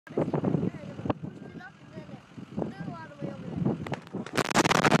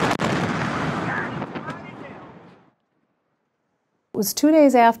was 2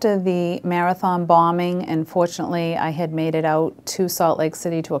 days after the marathon bombing, and fortunately I had made it out to Salt Lake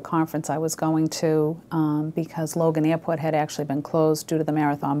City to a conference I was going to because Logan Airport had actually been closed due to the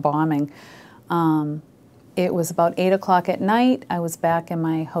marathon bombing. It was about 8 o'clock at night. I was back in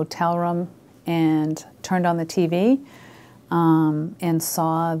my hotel room and turned on the TV and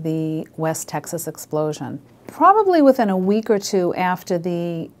saw the West Texas explosion. Probably within a week or two after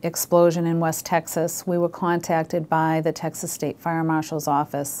the explosion in West Texas, we were contacted by the Texas State Fire Marshal's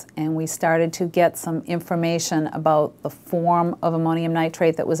office, and we started to get some information about the form of ammonium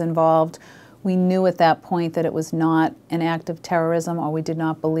nitrate that was involved. We knew at that point that it was not an act of terrorism, or we did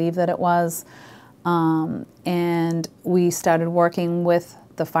not believe that it was. And we started working with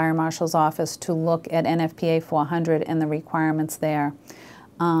the Fire Marshal's office to look at NFPA 400 and the requirements there.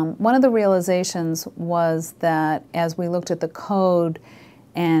 One of the realizations was that as we looked at the code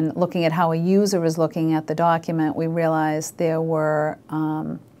and looking at how a user is looking at the document, we realized there were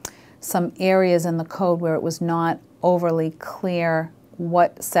some areas in the code where it was not overly clear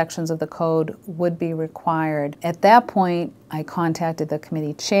what sections of the code would be required. At that point, I contacted the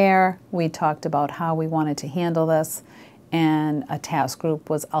committee chair. We talked about how we wanted to handle this, and a task group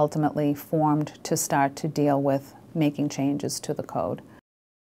was ultimately formed to start to deal with making changes to the code.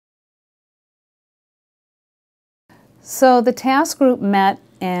 So the task group met,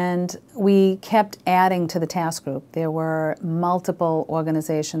 and we kept adding to the task group. There were multiple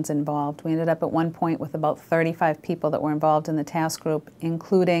organizations involved. We ended up at one point with about 35 people that were involved in the task group,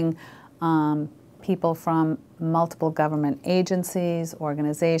 including people from multiple government agencies,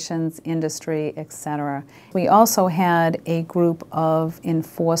 organizations, industry, etc. We also had a group of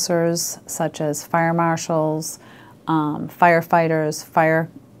enforcers such as fire marshals, firefighters,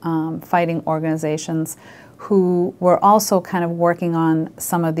 fighting organizations, who were also kind of working on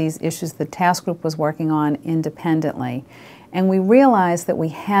some of these issues the task group was working on independently. And we realized that we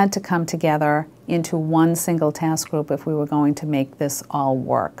had to come together into one single task group if we were going to make this all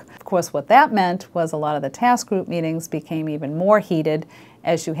work. Of course, what that meant was a lot of the task group meetings became even more heated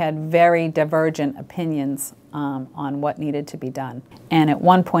as you had very divergent opinions on what needed to be done. And at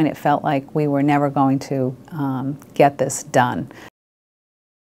one point it felt like we were never going to get this done.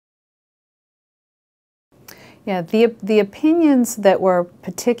 Yeah, the opinions that were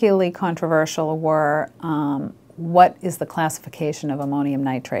particularly controversial were what is the classification of ammonium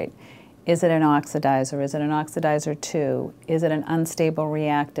nitrate? Is it an oxidizer? Is it an oxidizer 2? Is it an unstable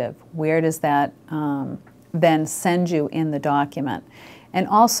reactive? Where does that then send you in the document? And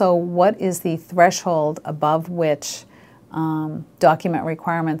also, what is the threshold above which document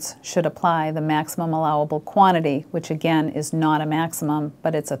requirements should apply, the maximum allowable quantity, which again is not a maximum,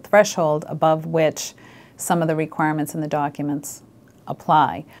 but it's a threshold above which some of the requirements in the documents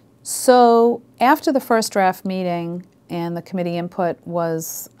apply. So after the first draft meeting and the committee input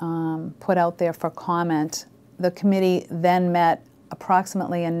was put out there for comment, the committee then met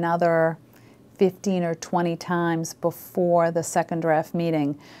approximately another 15 or 20 times before the second draft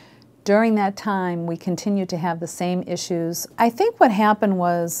meeting. During that time, we continued to have the same issues. I think what happened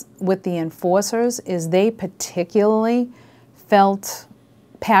was with the enforcers is they particularly felt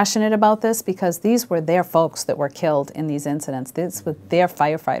passionate about this because these were their folks that were killed in these incidents. These were their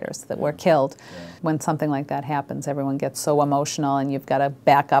firefighters that were killed. Yeah. When something like that happens, everyone gets so emotional, and you've got to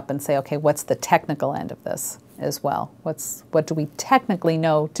back up and say, okay, what's the technical end of this as well? What do we technically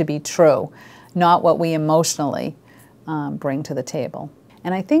know to be true, not what we emotionally bring to the table?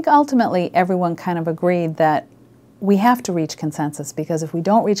 And I think ultimately everyone kind of agreed that we have to reach consensus, because if we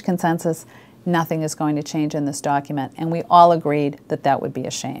don't reach consensus, nothing is going to change in this document, and we all agreed that that would be a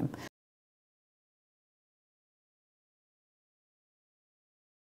shame.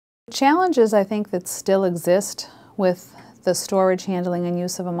 Challenges, I think, that still exist with the storage, handling, and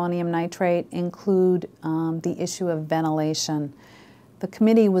use of ammonium nitrate include the issue of ventilation. The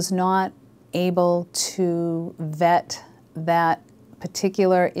committee was not able to vet that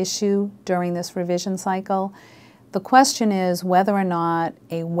particular issue during this revision cycle. The question is whether or not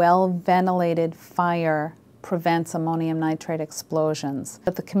a well-ventilated fire prevents ammonium nitrate explosions.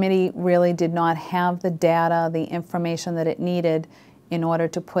 But the committee really did not have the data, the information that it needed in order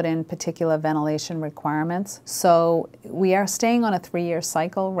to put in particular ventilation requirements. So we are staying on a 3-year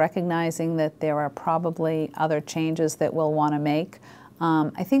cycle, recognizing that there are probably other changes that we'll want to make.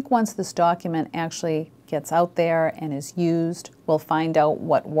 I think once this document actually gets out there and is used, we'll find out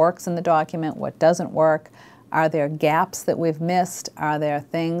what works in the document, what doesn't work. Are there gaps that we've missed? Are there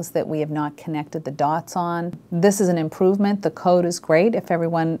things that we have not connected the dots on? This is an improvement. The code is great. If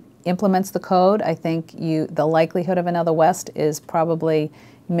everyone implements the code, I think the likelihood of another West is probably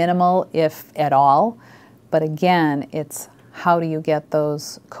minimal, if at all. But again, it's how do you get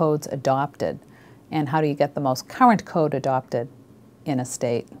those codes adopted? And how do you get the most current code adopted in a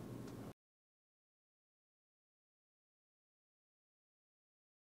state?